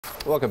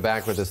Welcome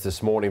back with us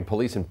this morning.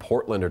 Police in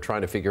Portland are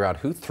trying to figure out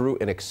who threw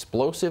an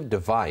explosive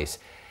device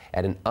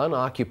at an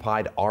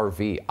occupied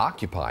RV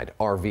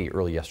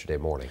early yesterday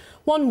morning.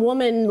 One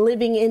woman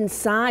living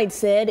inside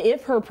said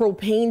if her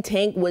propane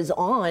tank was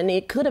on,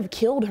 it could have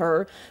killed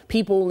her.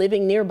 People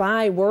living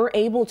nearby were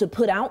able to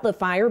put out the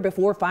fire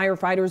before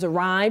firefighters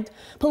arrived.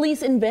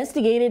 Police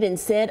investigated and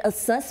said a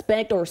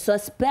suspect or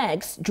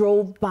suspects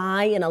drove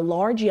by in a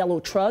large yellow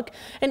truck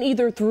and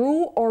either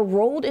threw or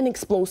rolled an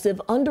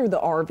explosive under the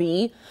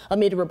RV.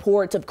 Amid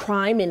reports of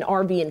crime in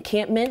RV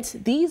encampments,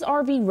 these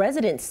RV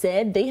residents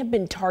said they have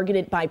been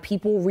targeted by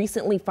people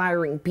recently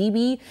firing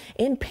BB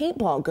and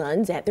paintball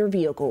guns at their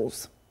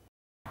vehicles.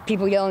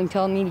 People yelling,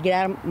 telling me to get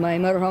out of my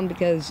motorhome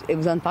because it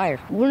was on fire.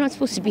 We're not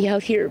supposed to be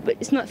out here, but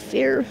it's not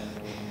fair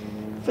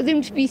for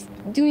them to be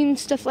doing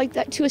stuff like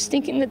that to us,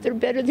 thinking that they're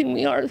better than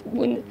we are,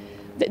 when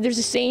there's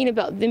a saying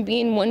about them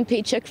being one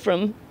paycheck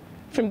from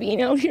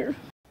being out here.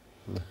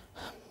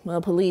 Well,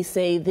 police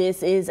say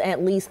this is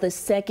at least the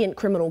second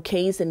criminal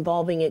case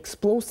involving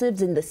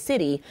explosives in the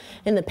city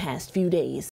in the past few days.